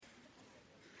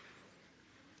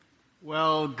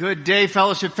Well, good day,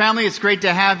 Fellowship family. It's great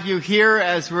to have you here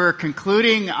as we're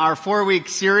concluding our 4-week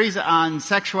series on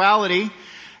sexuality.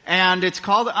 And it's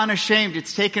called Unashamed.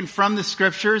 It's taken from the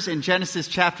scriptures in Genesis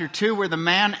chapter 2, where the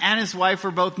man and his wife were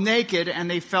both naked and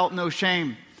they felt no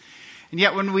shame. And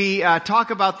yet when we talk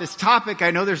about this topic,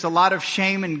 I know there's a lot of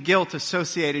shame and guilt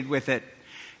associated with it.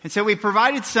 And so we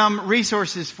provided some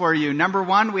resources for you. Number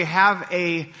one, we have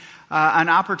an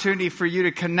opportunity for you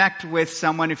to connect with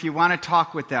someone if you want to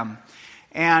talk with them.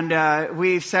 And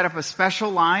we've set up a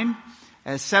special line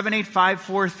as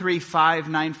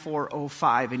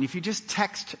 785-435-9405. And if you just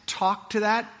text TALK to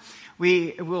that,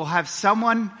 we will have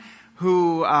someone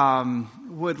who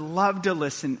would love to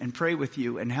listen and pray with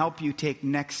you and help you take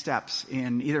next steps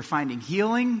in either finding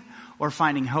healing or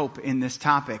finding hope in this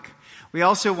topic. We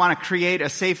also want to create a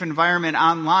safe environment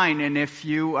online, and if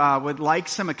you would like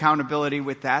some accountability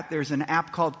with that, there's an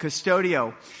app called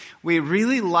Custodio. We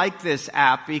really like this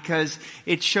app because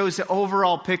it shows the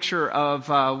overall picture of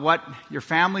what your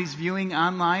family's viewing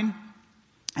online,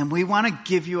 and we want to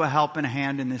give you a help and a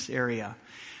hand in this area.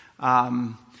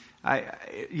 Weeks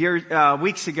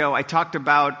ago, I talked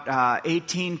about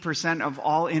 18% of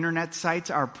all internet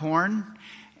sites are porn.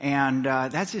 And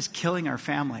that's just killing our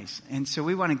families. And so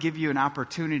we want to give you an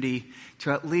opportunity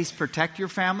to at least protect your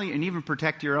family and even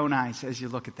protect your own eyes as you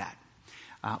look at that.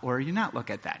 Or you not look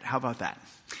at that. How about that?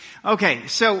 Okay,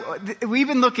 so we've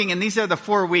been looking, and these are the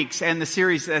 4 weeks and the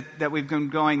series that we've been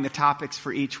going, the topics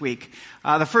for each week.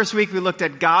 The first week we looked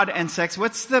at God and sex.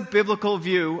 What's the biblical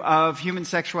view of human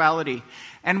sexuality?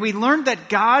 And we learned that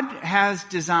God has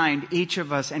designed each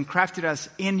of us and crafted us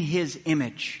in His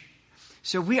image.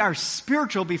 So we are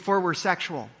spiritual before we're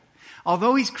sexual.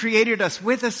 Although He's created us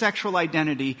with a sexual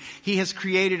identity, He has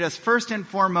created us first and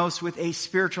foremost with a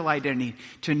spiritual identity,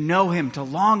 to know Him, to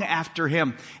long after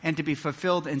Him, and to be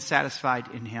fulfilled and satisfied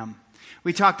in Him.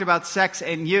 We talked about sex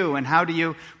and you, and how do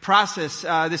you process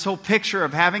this whole picture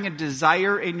of having a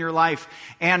desire in your life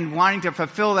and wanting to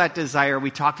fulfill that desire. We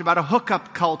talked about a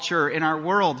hookup culture in our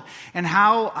world, and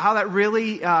how that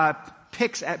really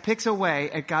picks away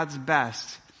at God's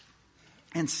best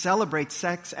and celebrates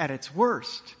sex at its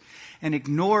worst, and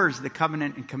ignores the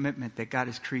covenant and commitment that God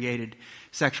has created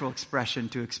sexual expression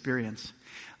to experience.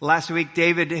 Last week,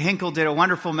 David Hinkle did a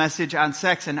wonderful message on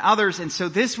sex and others, and so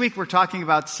this week we're talking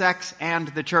about sex and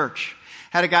the church.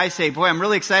 Had a guy say, boy, I'm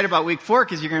really excited about week 4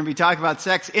 because you're going to be talking about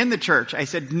sex in the church. I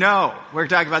said, no, we're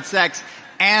talking about sex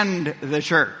and the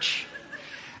church.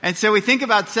 And so we think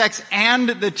about sex and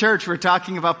the church, we're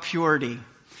talking about purity.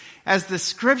 As the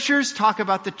scriptures talk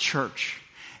about the church,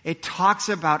 it talks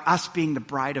about us being the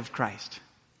bride of Christ.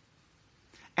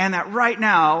 And that right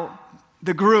now,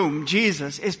 the groom,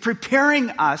 Jesus, is preparing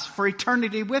us for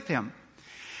eternity with Him.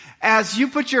 As you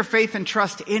put your faith and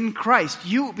trust in Christ,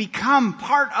 you become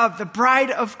part of the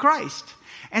bride of Christ.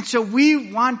 And so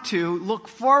we want to look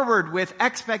forward with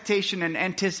expectation and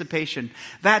anticipation.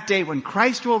 That day when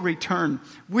Christ will return,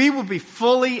 we will be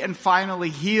fully and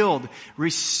finally healed,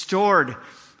 restored.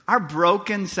 Our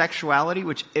broken sexuality,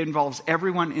 which involves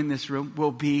everyone in this room,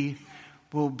 will be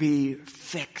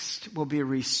fixed, will be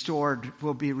restored,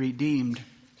 will be redeemed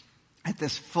at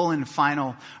this full and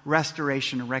final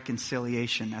restoration and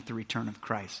reconciliation at the return of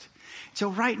Christ. So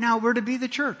right now we're to be the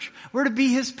church. We're to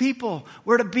be His people.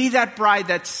 We're to be that bride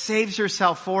that saves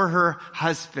herself for her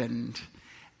husband.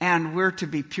 And we're to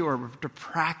be pure. We're to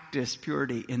practice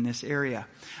purity in this area.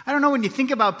 I don't know, when you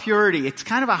think about purity, it's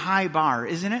kind of a high bar,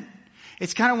 isn't it?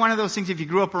 It's kind of one of those things, if you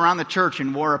grew up around the church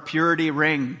and wore a purity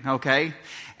ring, okay,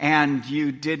 and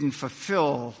you didn't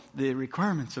fulfill the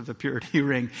requirements of the purity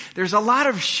ring, there's a lot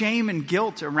of shame and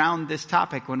guilt around this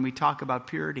topic when we talk about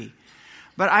purity.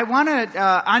 But I want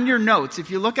to, on your notes,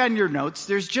 if you look on your notes,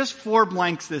 there's just 4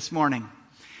 blanks this morning.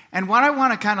 And what I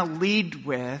want to kind of lead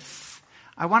with,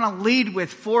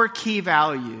 4 key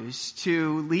values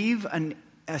to leave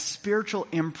a spiritual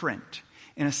imprint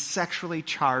in a sexually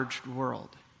charged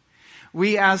world.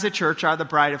 We as a church are the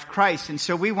bride of Christ, and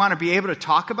so we want to be able to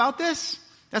talk about this.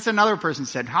 That's another person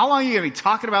said, how long are you going to be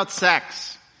talking about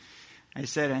sex? I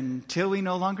said, until we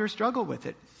no longer struggle with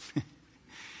it.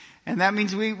 And that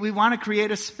means we want to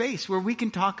create a space where we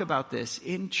can talk about this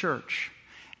in church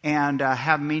and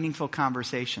have meaningful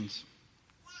conversations.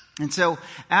 And so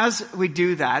as we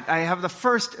do that, I have the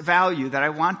first value that I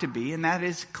want to be, and that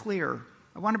is clear.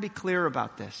 I want to be clear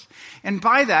about this. And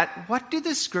by that, what do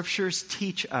the scriptures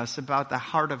teach us about the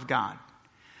heart of God?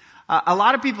 A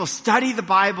lot of people study the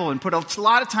Bible and put a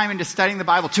lot of time into studying the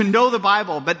Bible to know the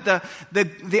Bible, but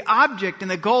the object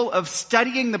and the goal of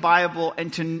studying the Bible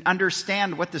and to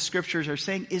understand what the scriptures are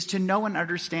saying is to know and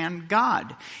understand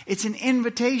God. It's an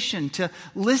invitation to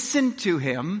listen to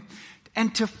Him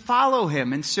and to follow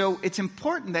Him. And so it's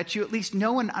important that you at least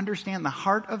know and understand the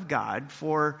heart of God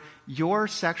for your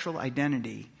sexual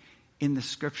identity in the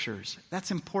scriptures.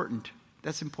 That's important.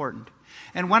 That's important.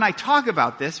 And when I talk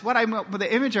about this, the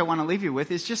image I want to leave you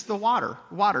with is just the water,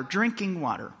 drinking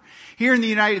water. Here in the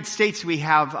United States, we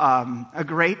have a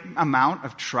great amount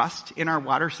of trust in our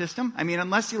water system. I mean,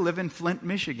 unless you live in Flint,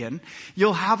 Michigan,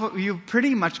 you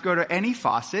pretty much go to any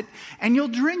faucet and you'll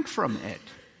drink from it.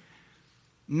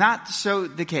 Not so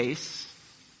the case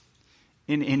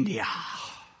in India.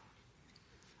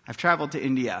 I've traveled to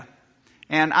India,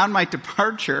 and on my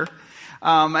departure,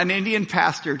 an Indian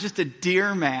pastor, just a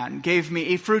dear man, gave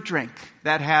me a fruit drink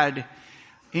that had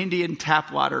Indian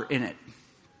tap water in it.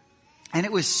 And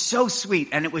it was so sweet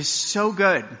and it was so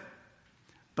good.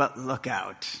 But look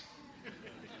out.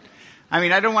 I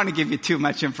mean, I don't want to give you too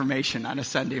much information on a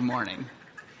Sunday morning.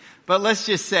 But let's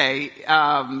just say,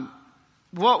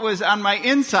 what was on my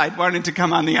inside wanted to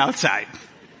come on the outside.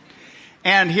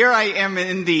 And here I am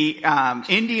in the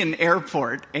Indian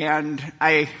airport, and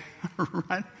I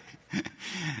run.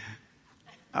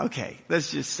 Okay,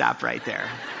 let's just stop right there.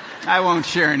 I won't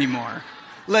share anymore.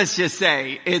 Let's just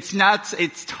say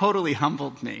it's totally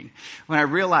humbled me when I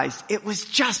realized it was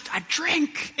just a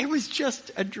drink. It was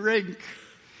just a drink.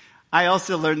 I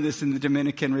also learned this in the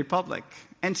Dominican Republic.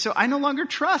 And so I no longer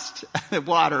trust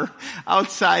water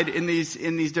outside in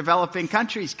these developing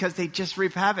countries because they just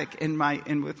reap havoc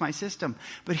with my system.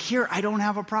 But here I don't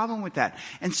have a problem with that.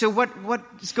 And so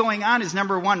what's going on is,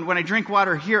 number one, when I drink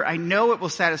water here, I know it will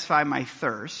satisfy my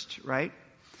thirst, right?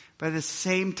 But at the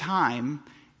same time,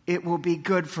 it will be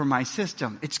good for my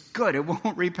system. It's good. It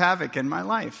won't reap havoc in my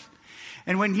life.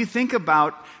 And when you think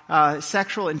about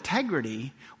sexual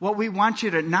integrity, what we want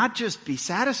you to not just be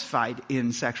satisfied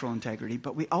in sexual integrity,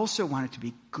 but we also want it to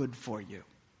be good for you.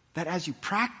 That as you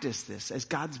practice this as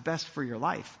God's best for your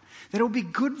life, that it will be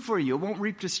good for you. It won't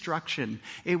reap destruction.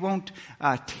 It won't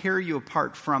tear you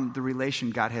apart from the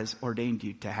relation God has ordained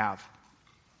you to have.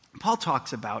 Paul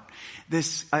talks about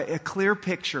this, a clear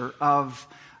picture of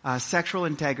sexual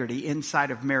integrity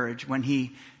inside of marriage when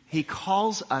he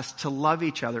calls us to love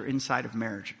each other inside of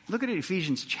marriage. Look at it,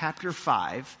 Ephesians chapter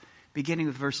 5, beginning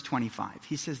with verse 25.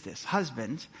 He says this: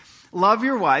 Husbands, love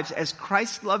your wives as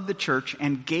Christ loved the church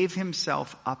and gave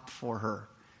himself up for her.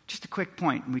 Just a quick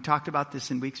point, and we talked about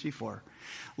this in weeks before.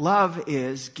 Love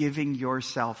is giving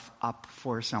yourself up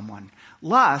for someone.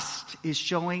 Lust is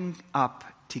showing up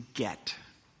to get.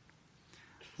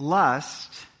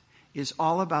 Lust is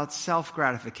all about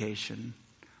self-gratification.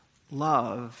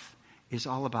 Love is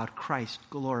all about Christ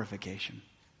glorification.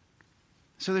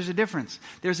 So there's a difference.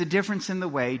 There's a difference in the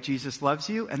way Jesus loves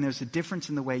you, and there's a difference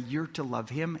in the way you're to love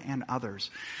him and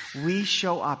others. We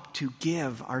show up to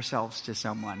give ourselves to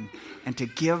someone and to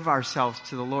give ourselves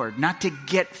to the Lord, not to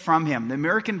get from him. The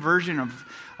American version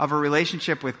of a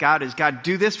relationship with God is, God,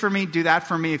 do this for me, do that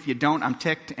for me. If you don't, I'm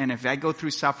ticked. And if I go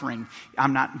through suffering,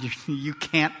 you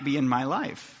can't be in my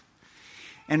life.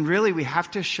 And really, we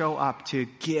have to show up to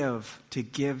give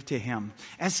to him.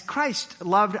 As Christ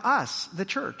loved us, the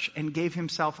church, and gave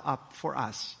himself up for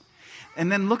us.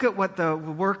 And then look at what the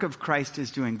work of Christ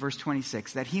is doing. Verse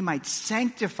 26, that he might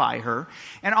sanctify her.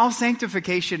 And all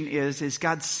sanctification is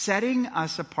God setting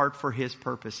us apart for his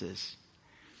purposes.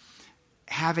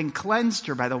 Having cleansed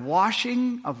her by the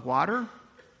washing of water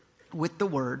with the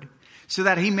word, so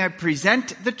that he may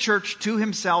present the church to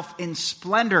himself in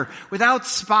splendor, without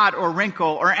spot or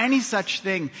wrinkle or any such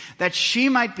thing, that she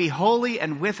might be holy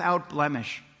and without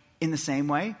blemish. In the same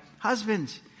way,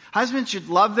 husbands should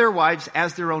love their wives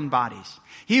as their own bodies.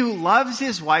 He who loves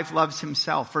his wife loves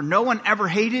himself, for no one ever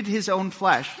hated his own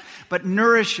flesh, but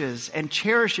nourishes and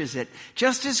cherishes it,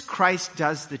 just as Christ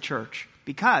does the church,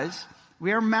 because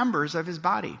we are members of his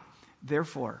body.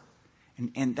 Therefore,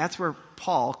 and that's where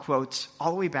Paul quotes all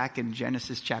the way back in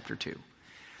Genesis chapter 2.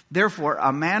 Therefore,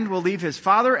 a man will leave his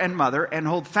father and mother and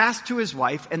hold fast to his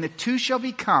wife, and the two shall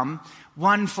become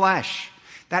one flesh.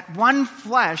 That one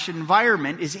flesh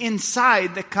environment is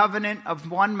inside the covenant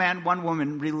of one man, one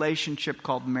woman relationship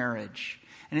called marriage.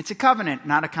 And it's a covenant,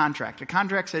 not a contract. A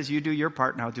contract says you do your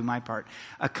part and I'll do my part.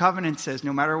 A covenant says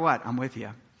no matter what, I'm with you.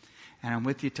 And I'm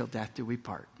with you till death do we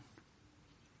part.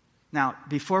 Now,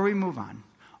 before we move on,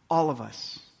 all of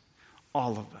us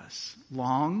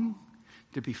long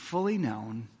to be fully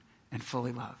known and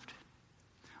fully loved.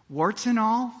 Warts and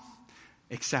all,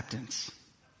 acceptance.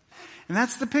 And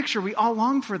that's the picture. We all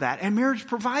long for that. And marriage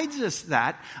provides us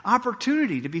that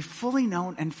opportunity to be fully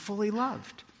known and fully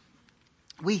loved.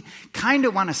 We kind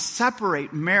of want to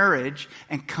separate marriage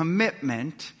and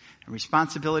commitment and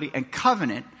responsibility and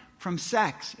covenant from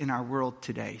sex in our world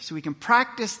today. So we can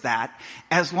practice that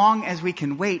as long as we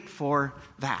can wait for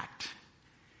that.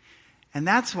 And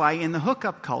that's why in the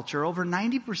hookup culture, over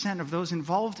 90% of those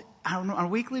involved on a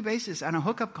weekly basis on a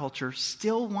hookup culture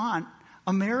still want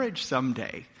a marriage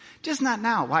someday. Just not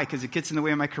now. Why? Because it gets in the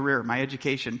way of my career, my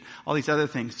education, all these other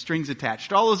things, strings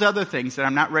attached, all those other things that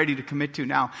I'm not ready to commit to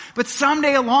now. But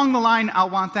someday along the line, I'll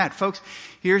want that. Folks,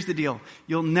 here's the deal.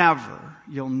 You'll never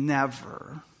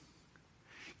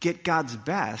get God's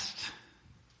best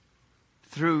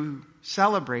through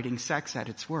celebrating sex at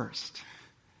its worst.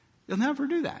 You'll never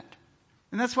do that.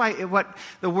 And that's why what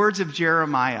the words of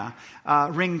Jeremiah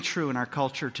ring true in our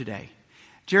culture today.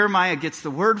 Jeremiah gets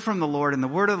the word from the Lord, and the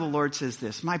word of the Lord says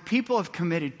this: my people have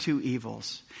committed two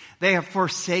evils. They have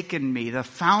forsaken me, the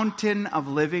fountain of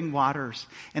living waters,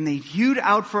 and they hewed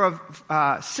out for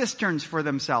cisterns for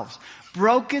themselves,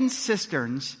 broken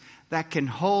cisterns that can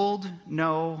hold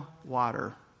no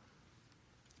water.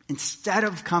 Instead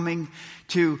of coming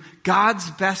to God's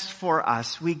best for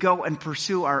us, we go and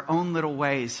pursue our own little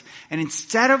ways. And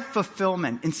instead of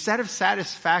fulfillment, instead of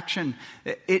satisfaction,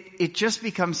 it just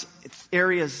becomes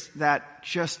areas that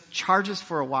just charge us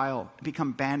for a while,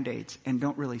 become Band-Aids, and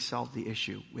don't really solve the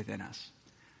issue within us.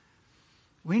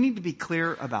 We need to be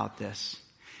clear about this.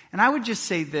 And I would just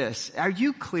say this: are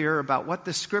you clear about what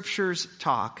the scriptures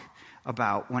talk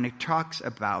about when it talks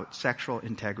about sexual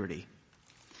integrity?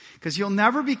 Because you'll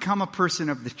never become a person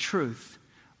of the truth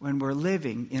when we're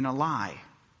living in a lie.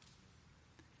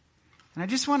 And I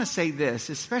just want to say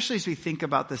this, especially as we think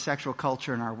about the sexual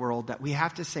culture in our world that we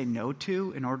have to say no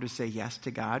to in order to say yes to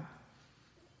God.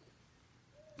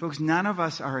 Folks, none of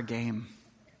us are a game.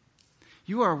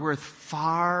 You are worth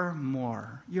far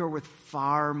more. You are worth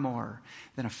far more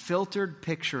than a filtered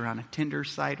picture on a Tinder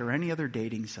site or any other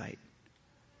dating site.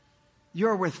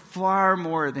 You're worth far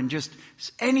more than just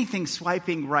anything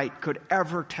swiping right could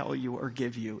ever tell you or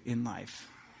give you in life.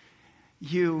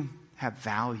 You have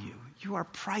value. You are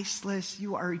priceless.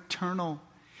 You are eternal.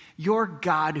 Your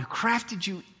God who crafted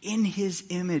you in His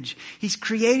image. He's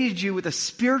created you with a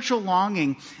spiritual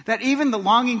longing that even the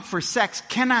longing for sex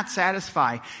cannot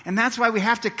satisfy. And that's why we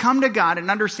have to come to God and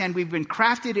understand we've been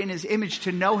crafted in His image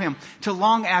to know Him, to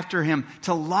long after Him,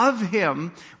 to love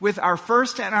Him with our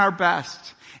first and our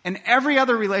best. And every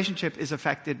other relationship is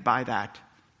affected by that.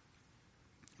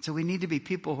 So we need to be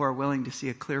people who are willing to see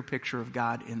a clear picture of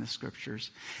God in the Scriptures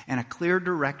and a clear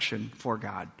direction for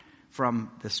God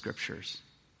from the Scriptures.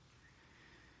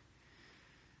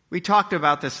 We talked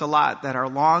about this a lot, that our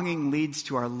longing leads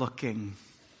to our looking.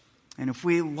 And if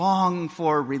we long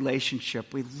for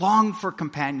relationship, we long for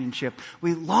companionship,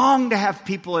 we long to have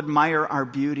people admire our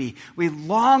beauty, we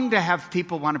long to have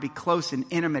people want to be close and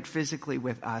intimate physically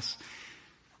with us,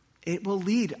 it will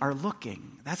lead our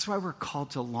looking. That's why we're called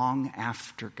to long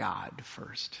after God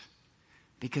first.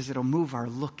 Because it'll move our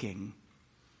looking.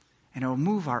 And it'll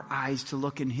move our eyes to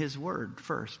look in His Word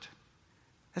first.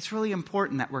 That's really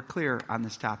important that we're clear on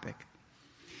this topic.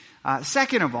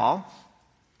 Second of all,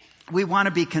 we want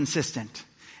to be consistent.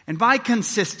 And by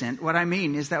consistent, what I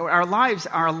mean is that our lives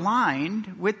are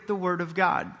aligned with the Word of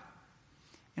God.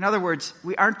 In other words,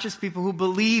 we aren't just people who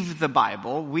believe the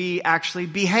Bible. We actually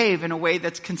behave in a way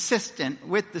that's consistent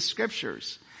with the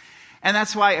Scriptures. And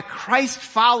that's why a Christ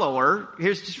follower,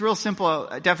 here's just a real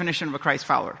simple definition of a Christ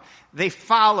follower. They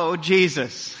follow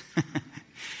Jesus.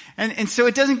 And so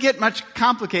it doesn't get much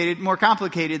more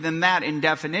complicated than that in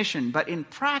definition. But in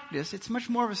practice, it's much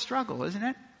more of a struggle, isn't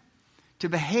it? To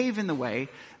behave in the way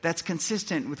that's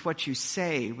consistent with what you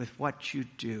say, with what you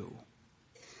do.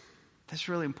 That's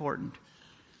really important.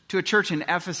 To a church in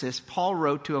Ephesus, Paul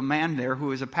wrote to a man there who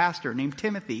was a pastor named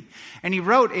Timothy. And he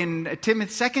wrote in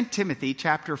 2 Timothy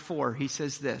chapter 4, he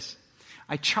says this: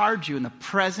 I charge you in the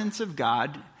presence of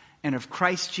God and of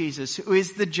Christ Jesus, who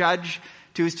is the judge,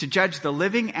 who is to judge the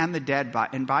living and the dead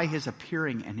by His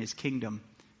appearing and His kingdom.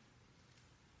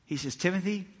 He says,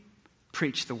 Timothy,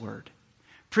 preach the word.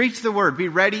 Preach the word. Be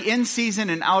ready in season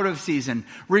and out of season.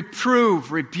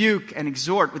 Reprove, rebuke, and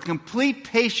exhort with complete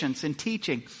patience and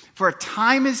teaching. For a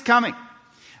time is coming.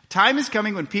 A time is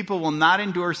coming when people will not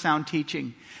endure sound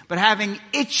teaching, but having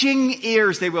itching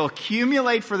ears, they will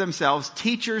accumulate for themselves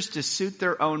teachers to suit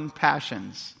their own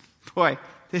passions. Boy,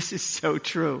 This is so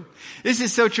true. This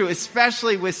is so true,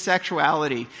 especially with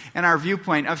sexuality and our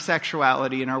viewpoint of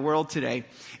sexuality in our world today.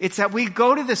 It's that we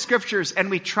go to the scriptures and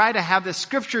we try to have the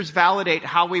scriptures validate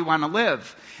how we want to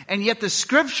live. And yet the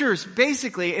scriptures,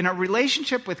 basically, in a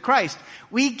relationship with Christ,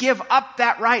 we give up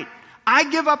that right. I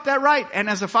give up that right. And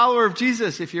as a follower of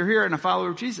Jesus, if you're here and a follower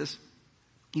of Jesus,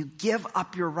 you give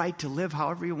up your right to live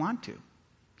however you want to.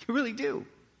 You really do.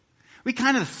 We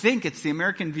kind of think it's the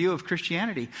American view of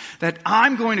Christianity, that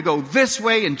I'm going to go this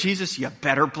way, and Jesus, you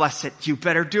better bless it. You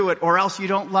better do it, or else you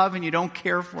don't love and you don't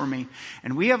care for me.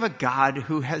 And we have a God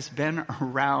who has been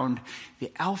around,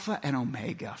 the Alpha and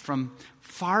Omega, from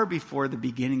far before the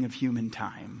beginning of human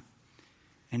time.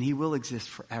 And he will exist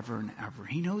forever and ever.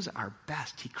 He knows our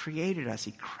best. He created us.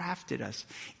 He crafted us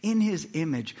in his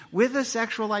image with a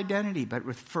sexual identity, but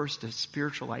with first a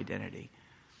spiritual identity.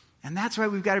 And that's why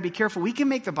we've got to be careful. We can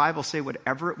make the Bible say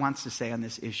whatever it wants to say on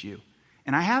this issue.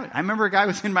 And I have it. I remember a guy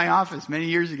was in my office many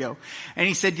years ago. And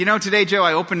he said, today, Joe,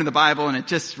 I opened the Bible and I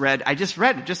just read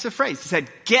it, just a phrase. It said,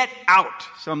 get out.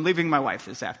 So I'm leaving my wife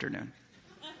this afternoon.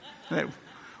 Said,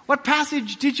 what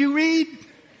passage did you read?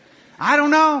 I don't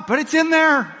know, but it's in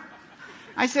there.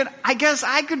 I said, I guess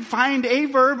I could find a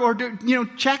verb or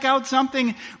check out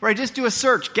something where I just do a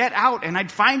search, get out, and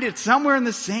I'd find it somewhere in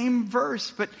the same verse.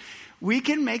 But we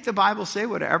can make the Bible say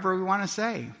whatever we want to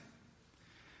say.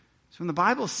 So when the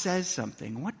Bible says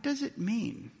something, what does it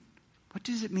mean? What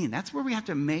does it mean? That's where we have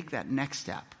to make that next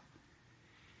step.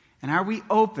 And are we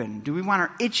open? Do we want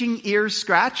our itching ears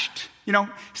scratched?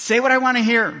 Say what I want to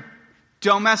hear.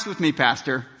 Don't mess with me,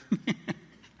 Pastor.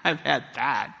 I've had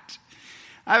that.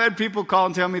 I've had people call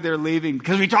and tell me they're leaving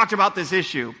because we talked about this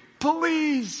issue.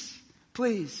 Please.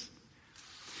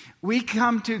 We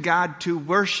come to God to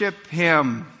worship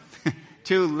him.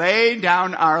 To lay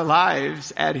down our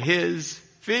lives at his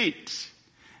feet,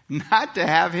 not to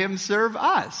have him serve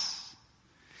us.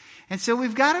 And so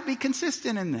we've got to be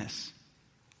consistent in this,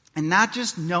 and not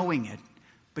just knowing it,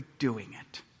 but doing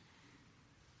it.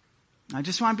 I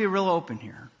just want to be real open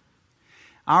here.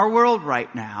 Our world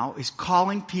right now is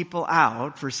calling people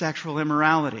out for sexual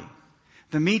immorality.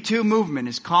 The Me Too movement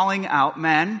is calling out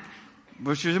men,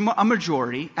 which is a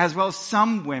majority, as well as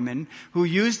some women who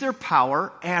use their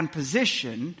power and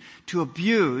position to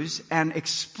abuse and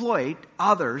exploit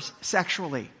others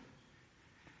sexually.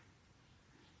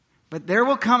 But there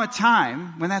will come a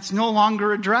time when that's no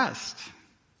longer addressed.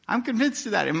 I'm convinced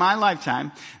of that. In my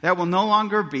lifetime, that will no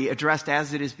longer be addressed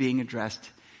as it is being addressed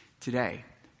today.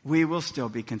 We will still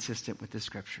be consistent with the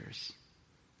scriptures.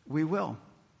 We will.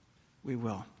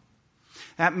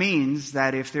 That means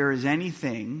that if there is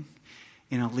anything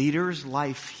in a leader's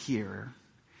life here,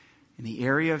 in the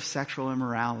area of sexual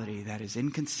immorality that is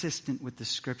inconsistent with the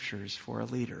scriptures for a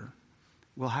leader,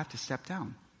 we'll have to step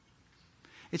down.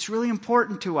 It's really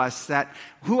important to us that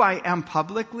who I am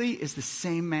publicly is the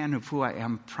same man of who I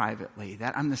am privately.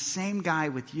 That I'm the same guy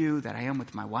with you that I am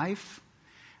with my wife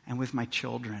and with my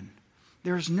children.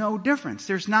 There's no difference.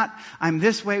 There's not, I'm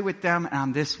this way with them and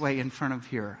I'm this way in front of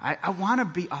here. I want to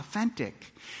be authentic.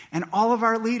 And all of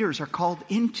our leaders are called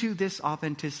into this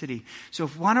authenticity. So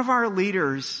if one of our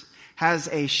leaders has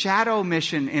a shadow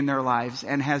mission in their lives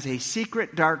and has a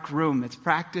secret dark room that's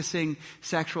practicing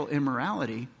sexual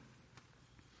immorality,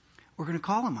 we're going to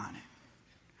call them on it.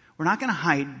 We're not going to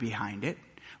hide behind it.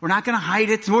 We're not going to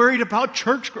hide it, worried about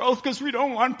church growth because we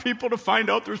don't want people to find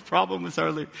out there's problems with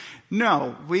our leader.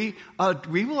 No, we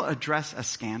will address a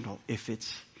scandal if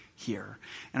it's here.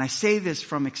 And I say this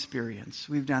from experience.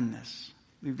 We've done this.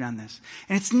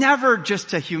 And it's never just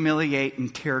to humiliate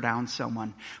and tear down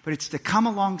someone, but it's to come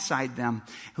alongside them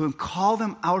who call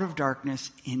them out of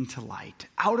darkness into light,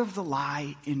 out of the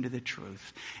lie into the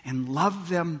truth, and love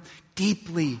them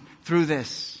deeply through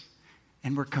this.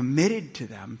 And we're committed to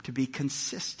them to be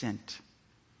consistent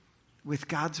with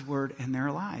God's word in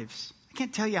their lives. I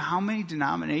can't tell you how many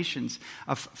denominations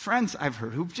of friends I've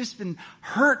heard who've just been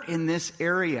hurt in this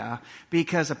area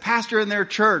because a pastor in their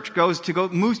church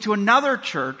moves to another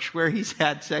church where he's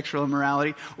had sexual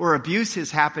immorality or abuse has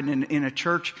happened in a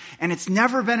church and it's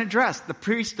never been addressed. The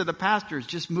priest or the pastor has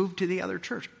just moved to the other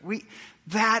church.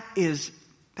 That is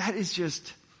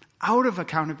just out of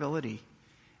accountability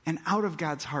and out of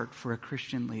God's heart for a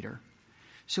Christian leader.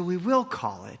 So we will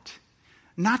call it,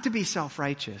 not to be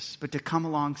self-righteous, but to come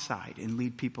alongside and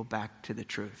lead people back to the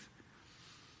truth.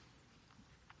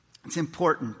 It's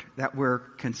important that we're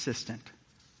consistent.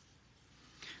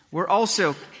 We're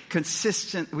also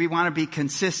consistent. We want to be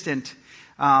consistent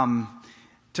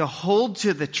to hold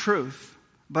to the truth,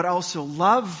 but also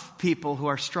love people who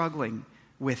are struggling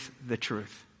with the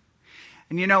truth.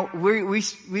 And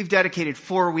we've dedicated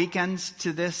 4 weekends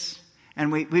to this.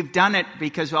 And we've done it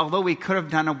because although we could have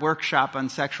done a workshop on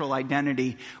sexual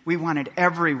identity, we wanted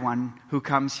everyone who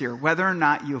comes here, whether or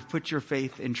not you have put your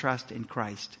faith and trust in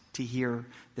Christ, to hear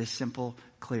this simple,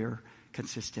 clear,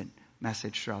 consistent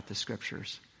message throughout the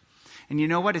Scriptures. And you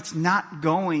know what? It's not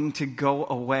going to go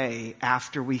away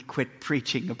after we quit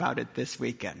preaching about it this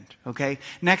weekend, okay?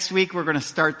 Next week, we're going to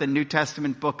start the New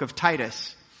Testament book of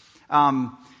Titus.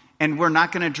 And we're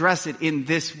not going to address it in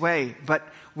this way, but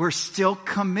we're still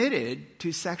committed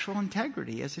to sexual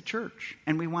integrity as a church.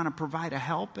 And we want to provide a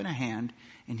help and a hand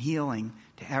in healing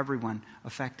to everyone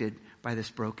affected by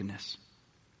this brokenness.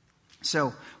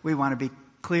 So we want to be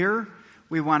clear.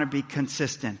 We want to be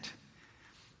consistent.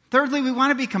 Thirdly, we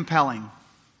want to be compelling.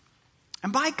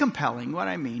 And by compelling, what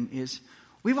I mean is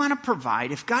we want to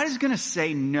provide, if God is going to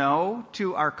say no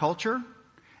to our culture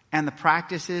and the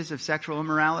practices of sexual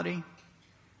immorality,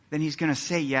 then he's going to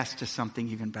say yes to something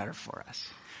even better for us.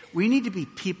 We need to be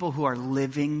people who are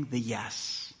living the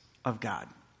yes of God.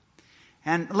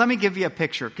 And let me give you a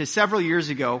picture, because several years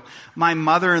ago, my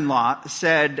mother-in-law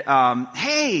said,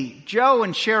 hey, Joe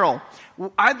and Cheryl,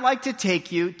 I'd like to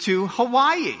take you to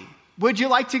Hawaii. Would you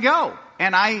like to go?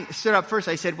 And I stood up first.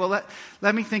 I said, well,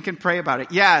 let me think and pray about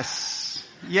it. Yes.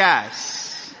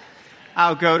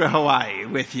 I'll go to Hawaii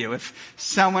with you. If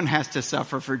someone has to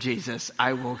suffer for Jesus,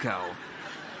 I will go.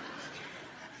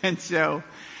 And so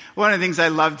one of the things I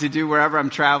love to do wherever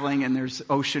I'm traveling and there's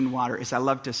ocean water is I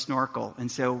love to snorkel. And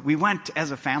so we went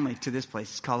as a family to this place.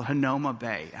 It's called Hanauma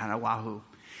Bay on Oahu.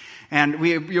 And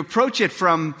you approach it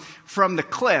from the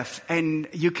cliff, and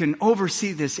you can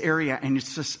oversee this area. And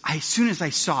it's just, as soon as I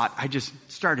saw it, I just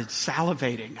started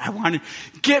salivating. I wanted,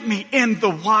 get me in the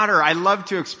water. I love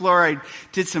to explore. I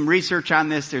did some research on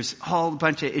this. There's a whole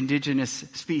bunch of indigenous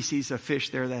species of fish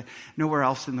there that nowhere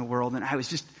else in the world. And I was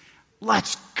just,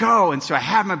 let's go. And so I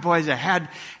had my boys, I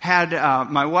had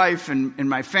my wife and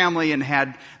my family, and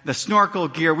had the snorkel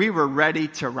gear. We were ready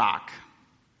to rock.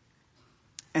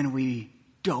 And we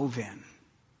dove in.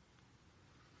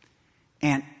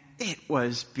 And it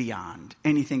was beyond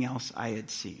anything else I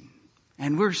had seen.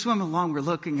 And we're swimming along, we're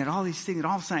looking at all these things, and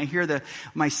all of a sudden I hear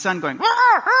my son going, "Arr,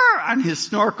 arr," on his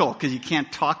snorkel, because you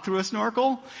can't talk through a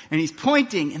snorkel. And he's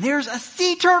pointing, and there's a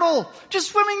sea turtle just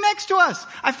swimming next to us.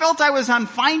 I felt I was on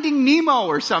Finding Nemo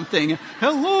or something.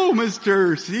 Hello,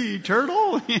 Mr. Sea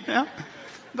Turtle. You know?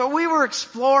 But we were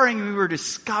exploring, we were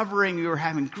discovering, we were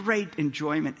having great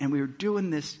enjoyment, and we were doing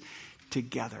this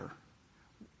together.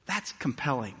 That's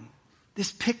compelling.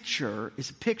 This picture is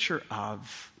a picture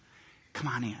of, come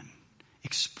on in,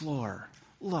 explore,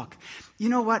 look. You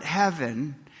know what?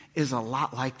 Heaven is a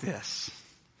lot like this.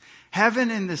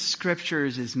 Heaven in the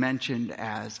Scriptures is mentioned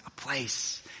as a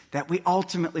place that we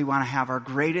ultimately want to have our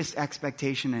greatest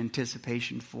expectation and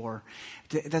anticipation for.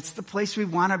 That's the place we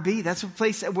want to be. That's a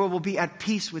place where we'll be at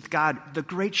peace with God. The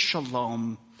great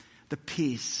shalom, the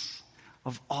peace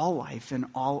of all life and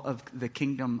all of the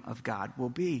kingdom of God will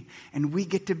be. And we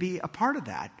get to be a part of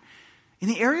that. In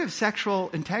the area of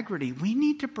sexual integrity, we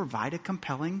need to provide a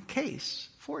compelling case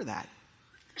for that.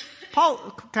 Paul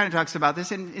kind of talks about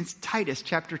this in Titus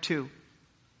chapter 2.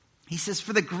 He says,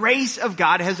 for the grace of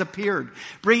God has appeared,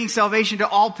 bringing salvation to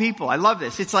all people. I love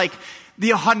this. It's like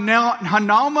the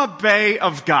Hanauma Bay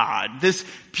of God, this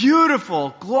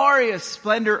beautiful, glorious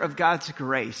splendor of God's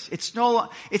grace. It's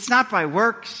not by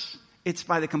works. It's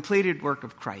by the completed work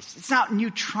of Christ. It's not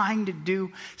you trying to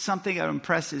do something that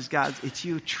impresses God. It's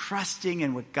you trusting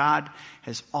in what God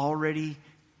has already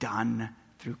done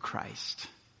through Christ.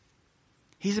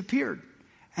 He's appeared,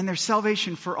 and there's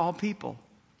salvation for all people.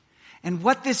 And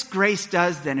what this grace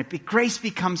does then, grace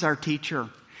becomes our teacher.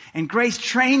 And grace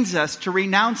trains us to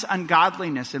renounce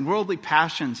ungodliness and worldly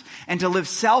passions and to live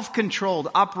self-controlled,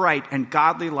 upright, and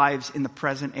godly lives in the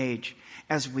present age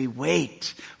as we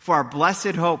wait for our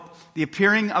blessed hope, the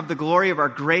appearing of the glory of our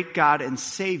great God and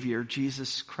Savior,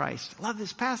 Jesus Christ. I love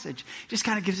this passage. It just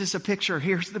kind of gives us a picture.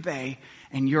 Here's the bay,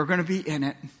 and you're going to be in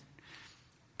it.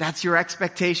 That's your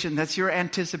expectation. That's your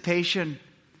anticipation.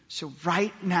 So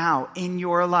right now in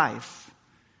your life,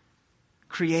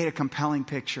 create a compelling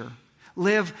picture.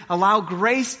 Allow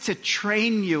grace to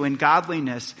train you in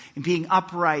godliness, in being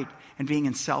upright, and being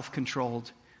in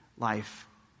self-controlled life,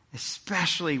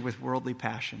 especially with worldly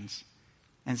passions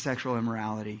and sexual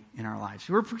immorality in our lives.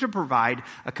 We're to provide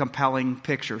a compelling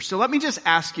picture. So let me just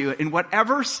ask you, in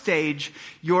whatever stage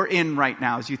you're in right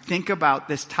now, as you think about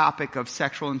this topic of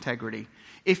sexual integrity,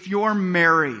 if you're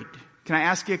married, can I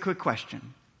ask you a quick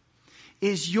question?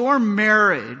 Is your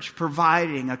marriage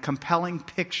providing a compelling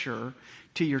picture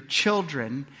to your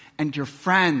children and your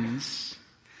friends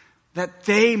that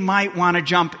they might want to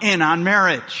jump in on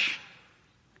marriage?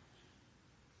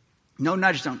 No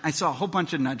nudge zone. I saw a whole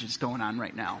bunch of nudges going on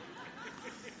right now.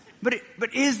 But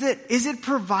is it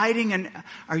providing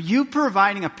are you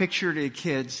providing a picture to the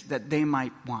kids that they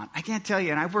might want? I can't tell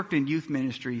you, and I've worked in youth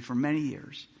ministry for many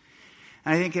years.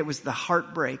 And I think it was the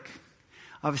heartbreak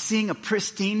of seeing a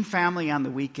pristine family on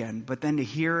the weekend, but then to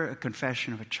hear a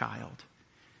confession of a child.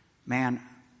 Man,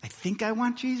 I think I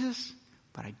want Jesus,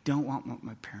 but I don't want what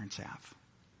my parents have.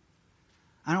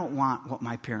 I don't want what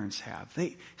my parents have.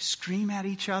 They scream at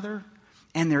each other,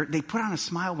 and they put on a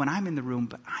smile when I'm in the room,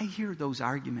 but I hear those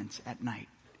arguments at night.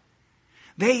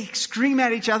 They scream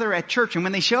at each other at church, and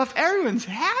when they show up, everyone's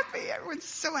happy. Everyone's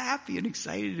so happy and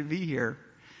excited to be here.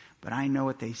 But I know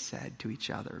what they said to each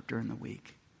other during the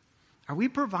week. Are we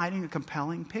providing a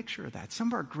compelling picture of that? Some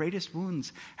of our greatest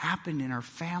wounds happened in our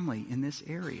family in this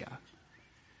area.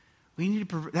 We need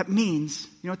to. That means,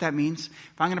 you know what that means?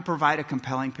 If I'm going to provide a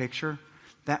compelling picture,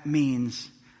 that means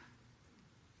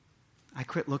I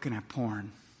quit looking at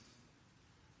porn.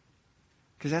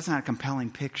 Because that's not a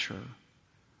compelling picture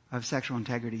of sexual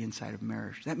integrity inside of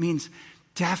marriage. That means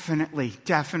definitely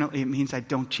it means I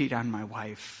don't cheat on my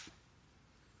wife.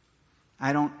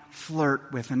 I don't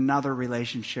flirt with another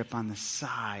relationship on the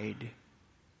side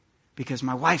because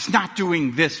my wife's not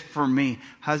doing this for me.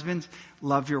 Husbands,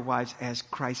 love your wives as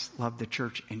Christ loved the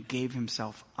church and gave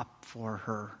himself up for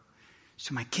her.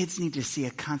 So my kids need to see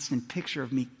a constant picture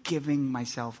of me giving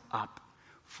myself up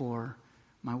for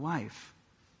my wife.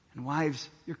 And wives,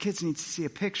 your kids need to see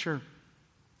a picture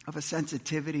of a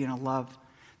sensitivity and a love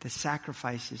that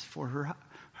sacrifices for her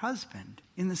husband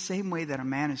in the same way that a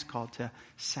man is called to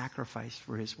sacrifice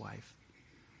for his wife.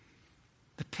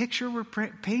 The picture we're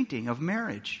painting of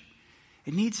marriage,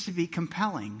 it needs to be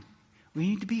compelling. We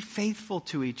need to be faithful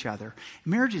to each other.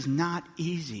 Marriage is not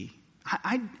easy.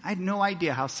 I had no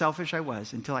idea how selfish I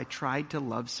was until I tried to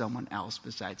love someone else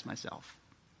besides myself.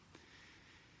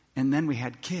 And then we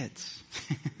had kids.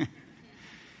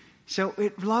 So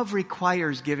love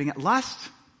requires giving it. Lust,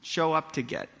 show up to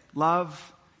get.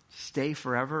 Love, stay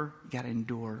forever. You got to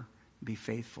endure, be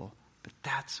faithful. But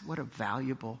that's what a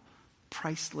valuable,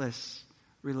 priceless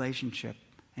relationship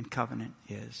and covenant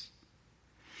is.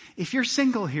 If you're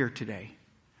single here today,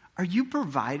 are you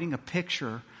providing a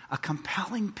picture, a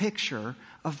compelling picture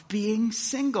of being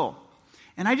single?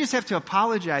 And I just have to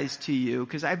apologize to you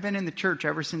because I've been in the church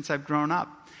ever since I've grown up.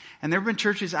 And there have been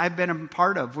churches I've been a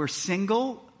part of where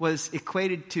single was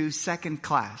equated to second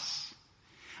class.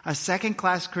 A second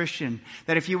class Christian,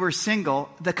 that if you were single,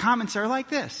 the comments are like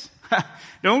this.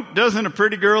 Doesn't a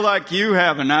pretty girl like you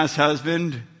have a nice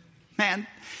husband? Man,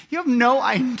 you have no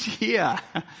idea.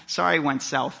 Sorry I went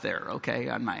south there, okay,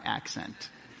 on my accent.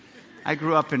 I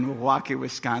grew up in Milwaukee,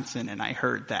 Wisconsin, and I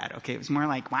heard that, okay? It was more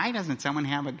like, why doesn't someone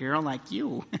have a girl like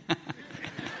you? A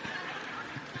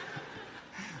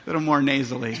little more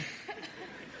nasally.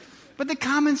 But the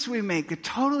comments we make are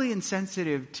totally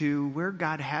insensitive to where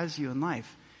God has you in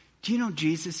life. Do you know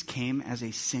Jesus came as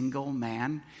a single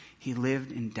man? He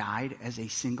lived and died as a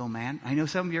single man. I know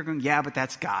some of you are going, yeah, but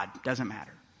that's God. Doesn't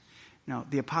matter. No,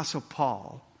 the Apostle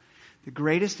Paul, the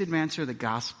greatest advancer of the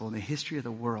gospel in the history of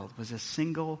the world, was a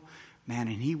single man,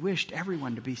 and he wished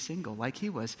everyone to be single like he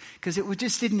was, because it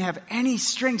just didn't have any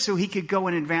strength so he could go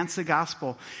and advance the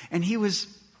gospel. And his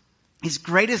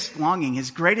greatest longing,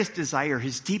 his greatest desire,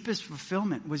 his deepest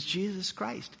fulfillment was Jesus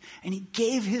Christ. And he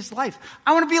gave his life.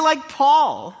 I want to be like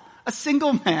Paul, a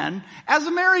single man as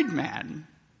a married man.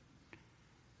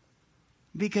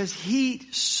 Because he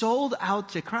sold out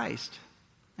to Christ.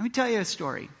 Let me tell you a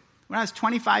story. When I was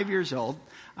 25 years old,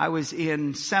 I was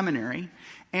in seminary,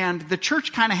 and the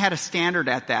church kind of had a standard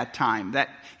at that time that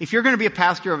if you're going to be a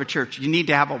pastor of a church, you need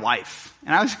to have a wife.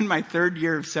 And I was in my third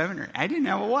year of seminary. I didn't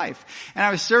have a wife. And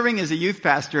I was serving as a youth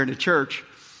pastor in a church,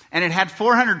 and it had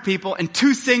 400 people and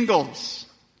 2 singles.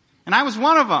 And I was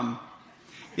one of them.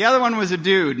 The other one was a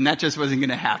dude, and that just wasn't going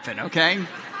to happen, okay?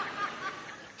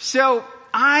 So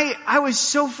I was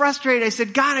so frustrated. I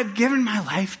said, God, I've given my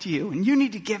life to you, and you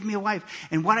need to give me a wife.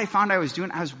 And what I found I was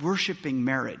doing, I was worshiping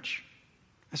marriage.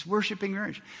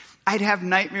 I'd have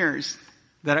nightmares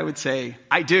that I would say,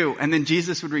 I do, and then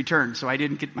Jesus would return, so I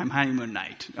didn't get my honeymoon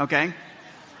night, okay?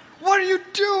 What are you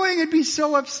doing? I'd be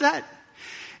so upset.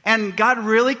 And God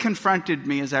really confronted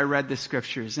me as I read the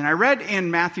scriptures. And I read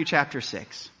in Matthew chapter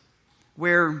 6,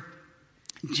 where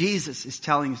Jesus is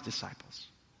telling his disciples.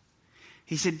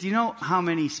 He said, do you know how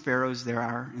many sparrows there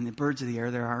are and the birds of the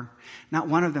air there are? Not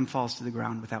one of them falls to the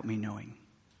ground without me knowing.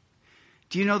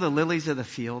 Do you know the lilies of the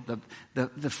field,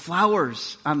 the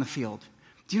flowers on the field?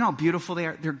 Do you know how beautiful they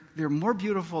are? They're more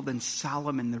beautiful than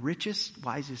Solomon, the richest,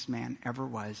 wisest man ever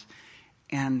was.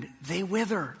 And they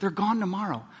wither. They're gone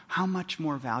tomorrow. How much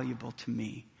more valuable to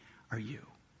me are you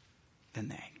than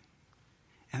they.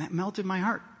 And that melted my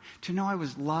heart to know I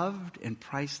was loved and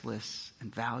priceless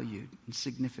and valued and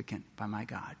significant by my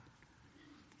God.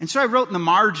 And so I wrote in the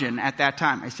margin at that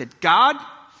time, I said, God,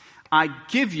 I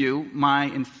give you my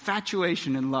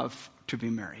infatuation and love to be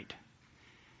married.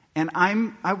 And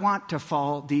I want to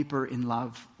fall deeper in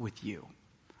love with you.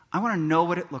 I want to know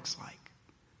what it looks like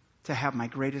to have my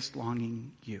greatest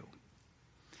longing, you.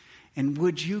 And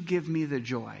would you give me the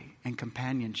joy and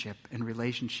companionship and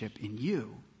relationship in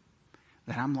you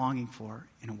that I'm longing for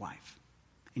in a wife?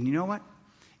 And you know what?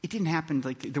 It didn't happen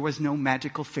like there was no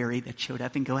magical fairy that showed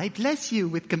up and go, I bless you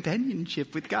with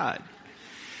companionship with God.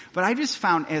 But I just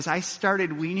found as I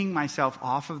started weaning myself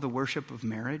off of the worship of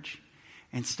marriage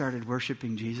and started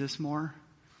worshiping Jesus more,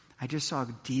 I just saw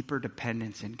a deeper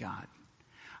dependence in God.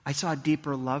 I saw a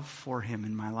deeper love for him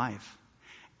in my life.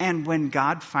 And when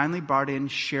God finally brought in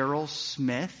Cheryl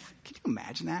Smith, can you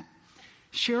imagine that?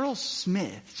 Cheryl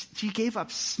Smith, she gave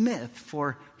up Smith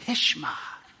for Hishma.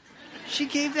 She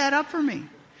gave that up for me.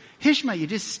 Hishma, you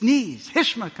just sneeze.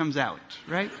 Hishma comes out,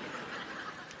 right?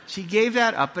 She gave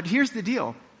that up. But here's the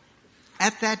deal.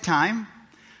 At that time,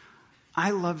 I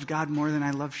loved God more than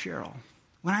I loved Cheryl.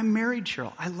 When I married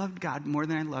Cheryl, I loved God more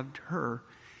than I loved her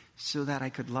so that I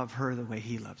could love her the way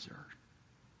he loves her.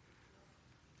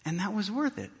 And that was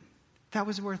worth it. That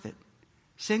was worth it.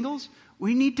 Singles,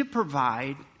 we need to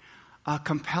provide a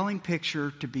compelling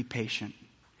picture to be patient.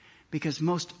 Because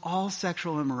most all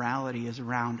sexual immorality is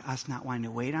around us not wanting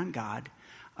to wait on God,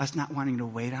 us not wanting to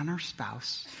wait on our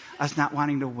spouse, us not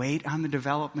wanting to wait on the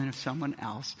development of someone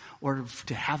else, or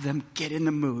to have them get in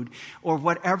the mood, or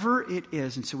whatever it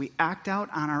is. And so we act out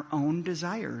on our own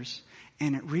desires,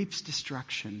 and it reaps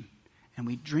destruction. And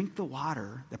we drink the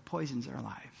water that poisons our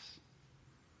lives.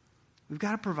 We've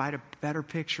got to provide a better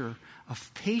picture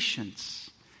of patience.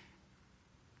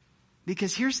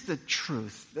 Because here's the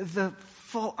truth, the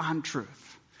full-on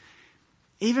truth.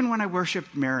 Even when I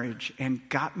worshiped marriage and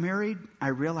got married, I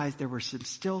realized there were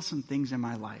still some things in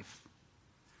my life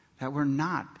that were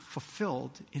not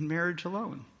fulfilled in marriage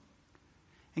alone.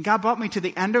 And God brought me to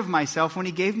the end of myself when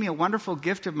he gave me a wonderful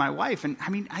gift of my wife. And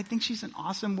I think she's an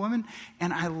awesome woman,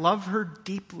 and I love her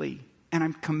deeply. And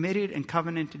I'm committed and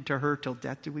covenanted to her till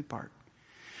death do we part.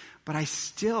 But I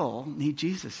still need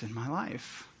Jesus in my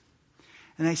life.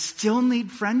 And I still need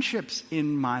friendships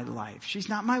in my life. She's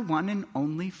not my one and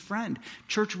only friend.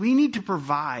 Church, we need to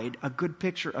provide a good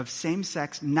picture of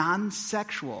same-sex,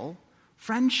 non-sexual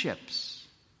friendships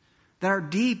that are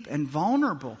deep and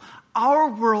vulnerable.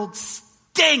 Our world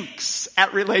stinks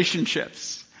at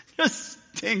relationships. Just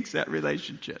stinks at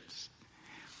relationships.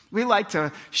 We like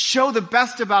to show the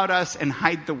best about us and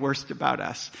hide the worst about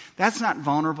us. That's not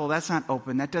vulnerable. That's not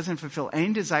open. That doesn't fulfill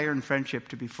any desire in friendship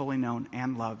to be fully known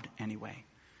and loved anyway.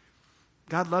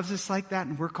 God loves us like that,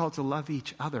 and we're called to love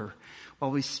each other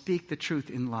while we speak the truth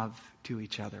in love to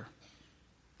each other.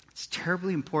 It's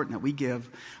terribly important that we give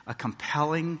a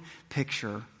compelling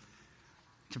picture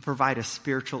to provide a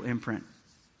spiritual imprint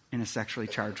in a sexually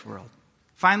charged world.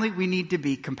 Finally, we need to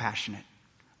be compassionate.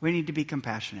 We need to be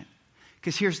compassionate.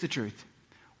 Because here's the truth.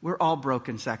 We're all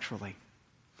broken sexually.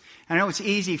 I know it's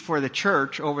easy for the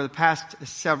church over the past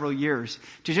several years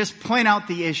to just point out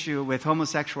the issue with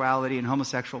homosexuality and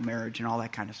homosexual marriage and all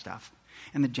that kind of stuff.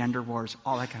 And the gender wars,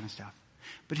 all that kind of stuff.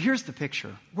 But here's the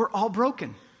picture. We're all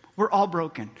broken. We're all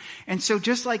broken. And so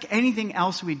just like anything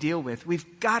else we deal with,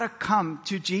 we've got to come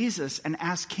to Jesus and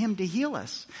ask him to heal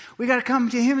us. We've got to come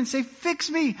to him and say, fix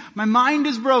me. My mind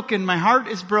is broken. My heart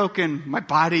is broken. My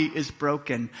body is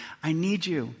broken. I need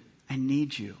you. I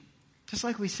need you. Just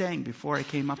like we sang before I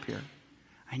came up here.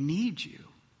 I need you.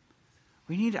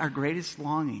 We need our greatest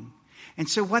longing. And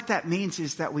so what that means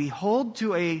is that we hold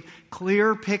to a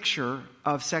clear picture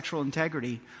of sexual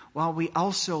integrity while we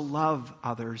also love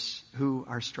others who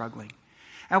are struggling.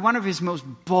 At one of his most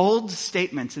bold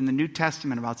statements in the New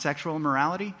Testament about sexual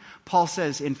immorality, Paul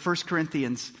says in 1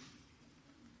 Corinthians,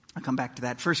 I'll come back to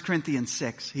that, 1 Corinthians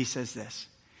 6, he says this,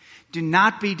 do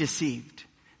not be deceived.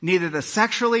 Neither the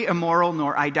sexually immoral,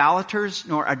 nor idolaters,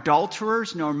 nor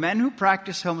adulterers, nor men who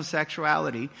practice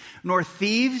homosexuality, nor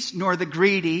thieves, nor the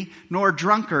greedy, nor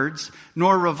drunkards,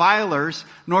 nor revilers,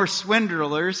 nor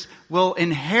swindlers will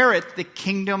inherit the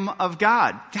kingdom of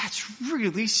God. That's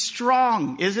really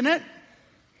strong, isn't it? I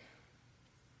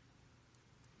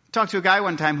talked to a guy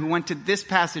one time who went to this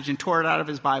passage and tore it out of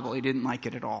his Bible. He didn't like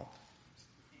it at all.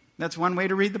 That's one way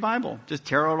to read the Bible. Just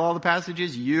tear out all the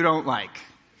passages you don't like.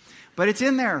 But it's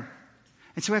in there.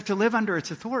 And so we have to live under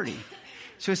its authority.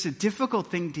 So it's a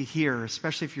difficult thing to hear,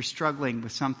 especially if you're struggling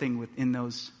with something within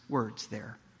those words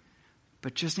there.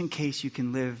 But just in case you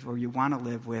can live or you want to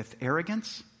live with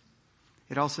arrogance,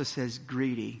 It also says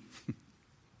greedy.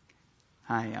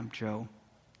 Hi, I'm Joe.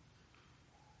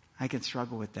 I can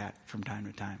struggle with that from time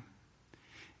to time.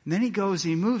 And then he goes,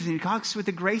 he moves, and he talks with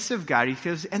the grace of God. He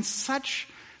goes, and such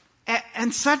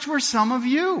were some of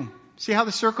you. See how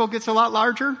the circle gets a lot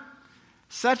larger?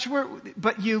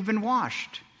 But you've been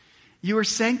washed. You were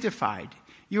sanctified.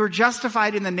 You were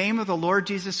justified in the name of the Lord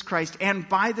Jesus Christ and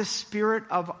by the Spirit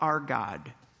of our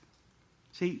God.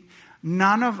 See,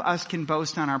 none of us can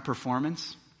boast on our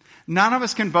performance. None of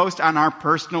us can boast on our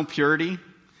personal purity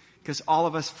because all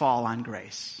of us fall on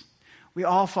grace. We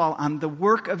all fall on the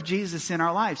work of Jesus in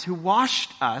our lives, who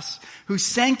washed us, who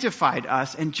sanctified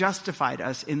us and justified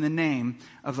us in the name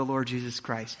of the Lord Jesus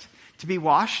Christ. To be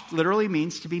washed literally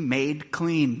means to be made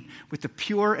clean with the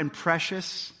pure and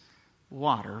precious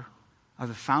water of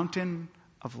the fountain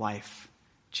of life,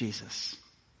 Jesus.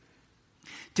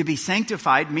 To be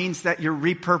sanctified means that you're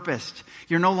repurposed.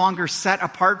 You're no longer set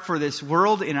apart for this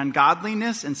world in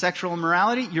ungodliness and sexual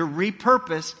immorality. You're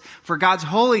repurposed for God's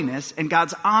holiness and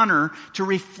God's honor to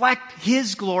reflect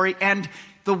His glory and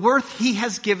the worth He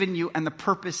has given you and the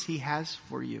purpose He has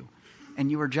for you.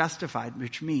 And you are justified,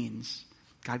 which means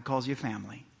God calls you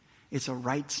family. It's a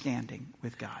right standing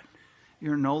with God.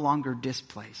 You're no longer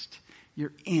displaced.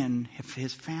 You're in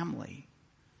His family.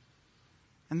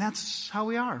 And that's how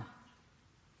we are.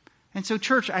 And so,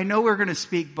 church, I know we're going to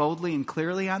speak boldly and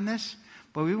clearly on this,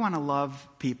 but we want to love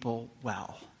people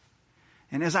well.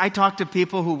 And as I talk to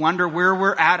people who wonder where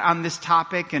we're at on this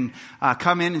topic and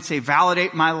come in and say,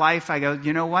 validate my life, I go,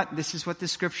 you know what? This is what the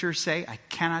scriptures say. I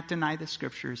cannot deny the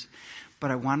scriptures,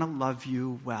 but I want to love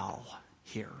you well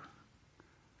here.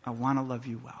 I want to love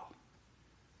you well.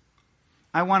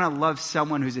 I want to love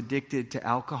someone who's addicted to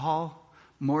alcohol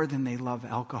more than they love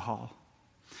alcohol.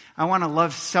 I want to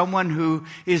love someone who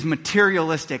is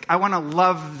materialistic. I want to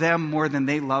love them more than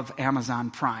they love Amazon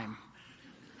Prime.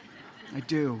 I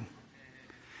do.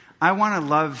 I want to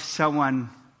love someone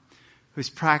who's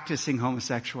practicing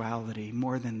homosexuality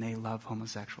more than they love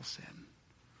homosexual sin.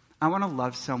 I want to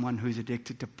love someone who's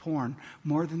addicted to porn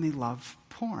more than they love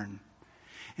porn.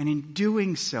 And in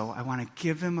doing so, I want to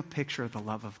give them a picture of the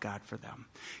love of God for them.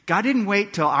 God didn't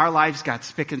wait till our lives got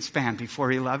spick and span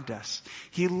before He loved us.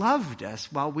 He loved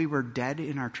us while we were dead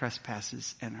in our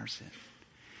trespasses and our sin.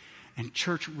 And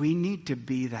church, we need to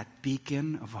be that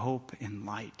beacon of hope and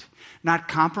light. Not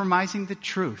compromising the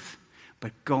truth,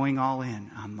 but going all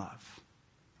in on love.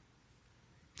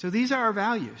 So these are our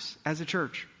values as a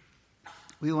church.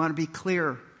 We want to be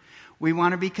clear. We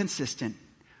want to be consistent.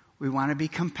 We want to be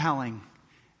compelling.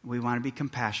 We want to be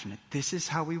compassionate. This is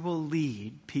how we will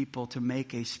lead people to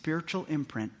make a spiritual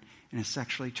imprint in a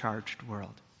sexually charged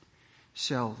world.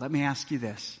 So let me ask you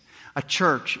this. A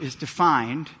church is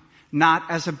defined not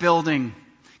as a building.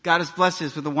 God has blessed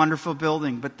us with a wonderful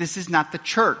building, but this is not the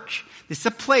church. This is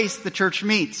a place the church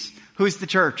meets. Who's the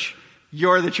church?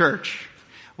 You're the church.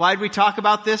 Why did we talk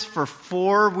about this for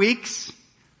 4 weeks?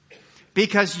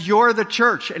 Because you're the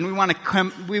church, and we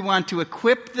want to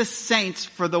equip the saints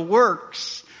for the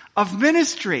works of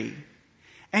ministry.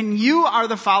 And you are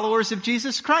the followers of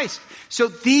Jesus Christ. So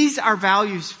these are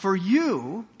values for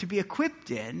you to be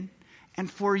equipped in and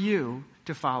for you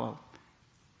to follow.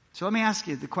 So let me ask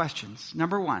you the questions.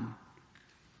 Number 1,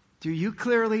 do you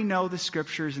clearly know the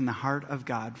scriptures in the heart of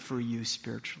God for you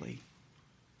spiritually?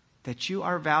 That you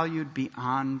are valued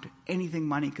beyond anything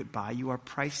money could buy. You are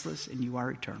priceless and you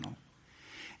are eternal.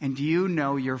 And do you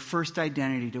know your first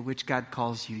identity to which God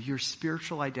calls you, your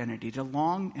spiritual identity, to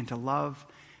long and to love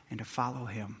and to follow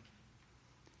Him?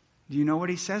 Do you know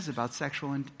what He says about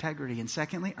sexual integrity? And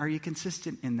secondly, are you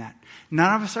consistent in that?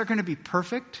 None of us are going to be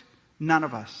perfect. None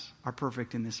of us are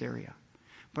perfect in this area.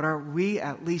 But are we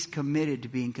at least committed to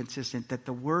being consistent that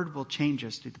the Word will change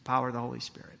us through the power of the Holy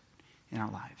Spirit in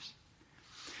our lives?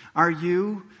 Are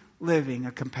you living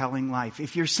a compelling life?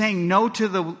 If you're saying no to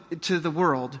the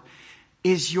world,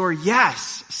 is your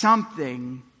yes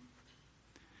something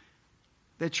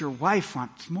that your wife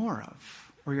wants more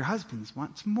of or your husband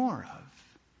wants more of?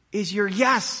 Is your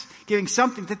yes giving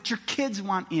something that your kids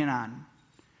want in on?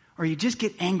 Or you just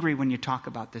get angry when you talk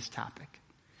about this topic?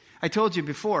 I told you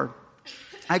before,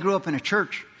 I grew up in a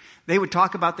church. They would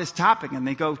talk about this topic and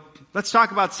they go, let's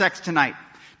talk about sex tonight.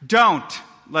 Don't.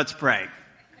 Let's pray.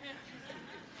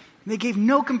 They gave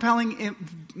no compelling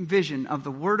vision of the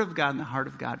Word of God and the heart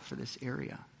of God for this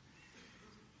area.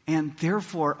 And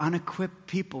therefore, unequipped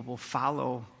people will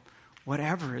follow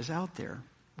whatever is out there,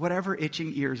 whatever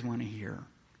itching ears want to hear.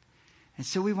 And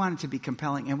so we want it to be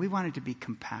compelling and we want it to be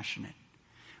compassionate.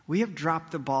 We have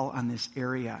dropped the ball on this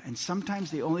area, and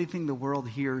sometimes the only thing the world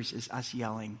hears is us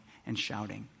yelling and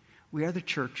shouting. We are the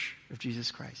church of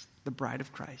Jesus Christ, the bride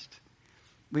of Christ.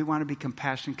 We want to be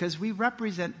compassionate because we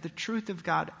represent the truth of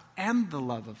God and the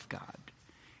love of God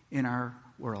in our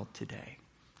world today.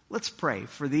 Let's pray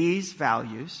for these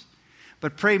values,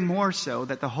 but pray more so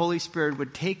that the Holy Spirit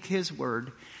would take his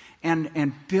word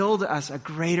and build us a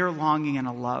greater longing and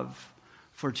a love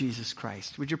for Jesus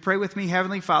Christ. Would you pray with me?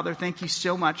 Heavenly Father, thank you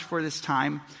so much for this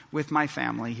time with my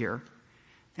family here.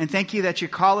 And thank you that you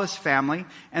call us family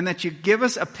and that you give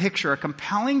us a picture, a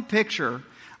compelling picture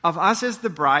of us as the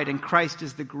bride and Christ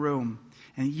as the groom.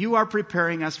 And you are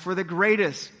preparing us for the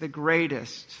greatest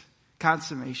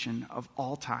consummation of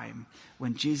all time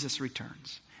when Jesus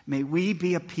returns. May we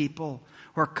be a people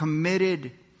who are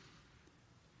committed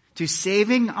to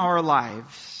saving our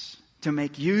lives, to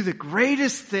make you the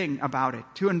greatest thing about it,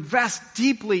 to invest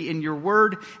deeply in your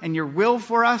word and your will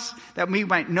for us, that we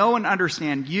might know and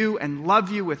understand you and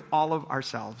love you with all of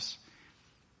ourselves.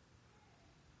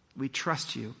 We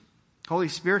trust you. Holy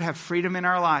Spirit, have freedom in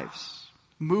our lives.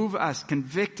 Move us,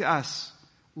 convict us,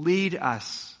 lead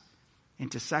us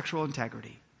into sexual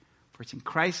integrity. For it's in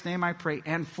Christ's name I pray,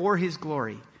 and for his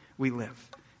glory we live.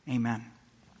 Amen.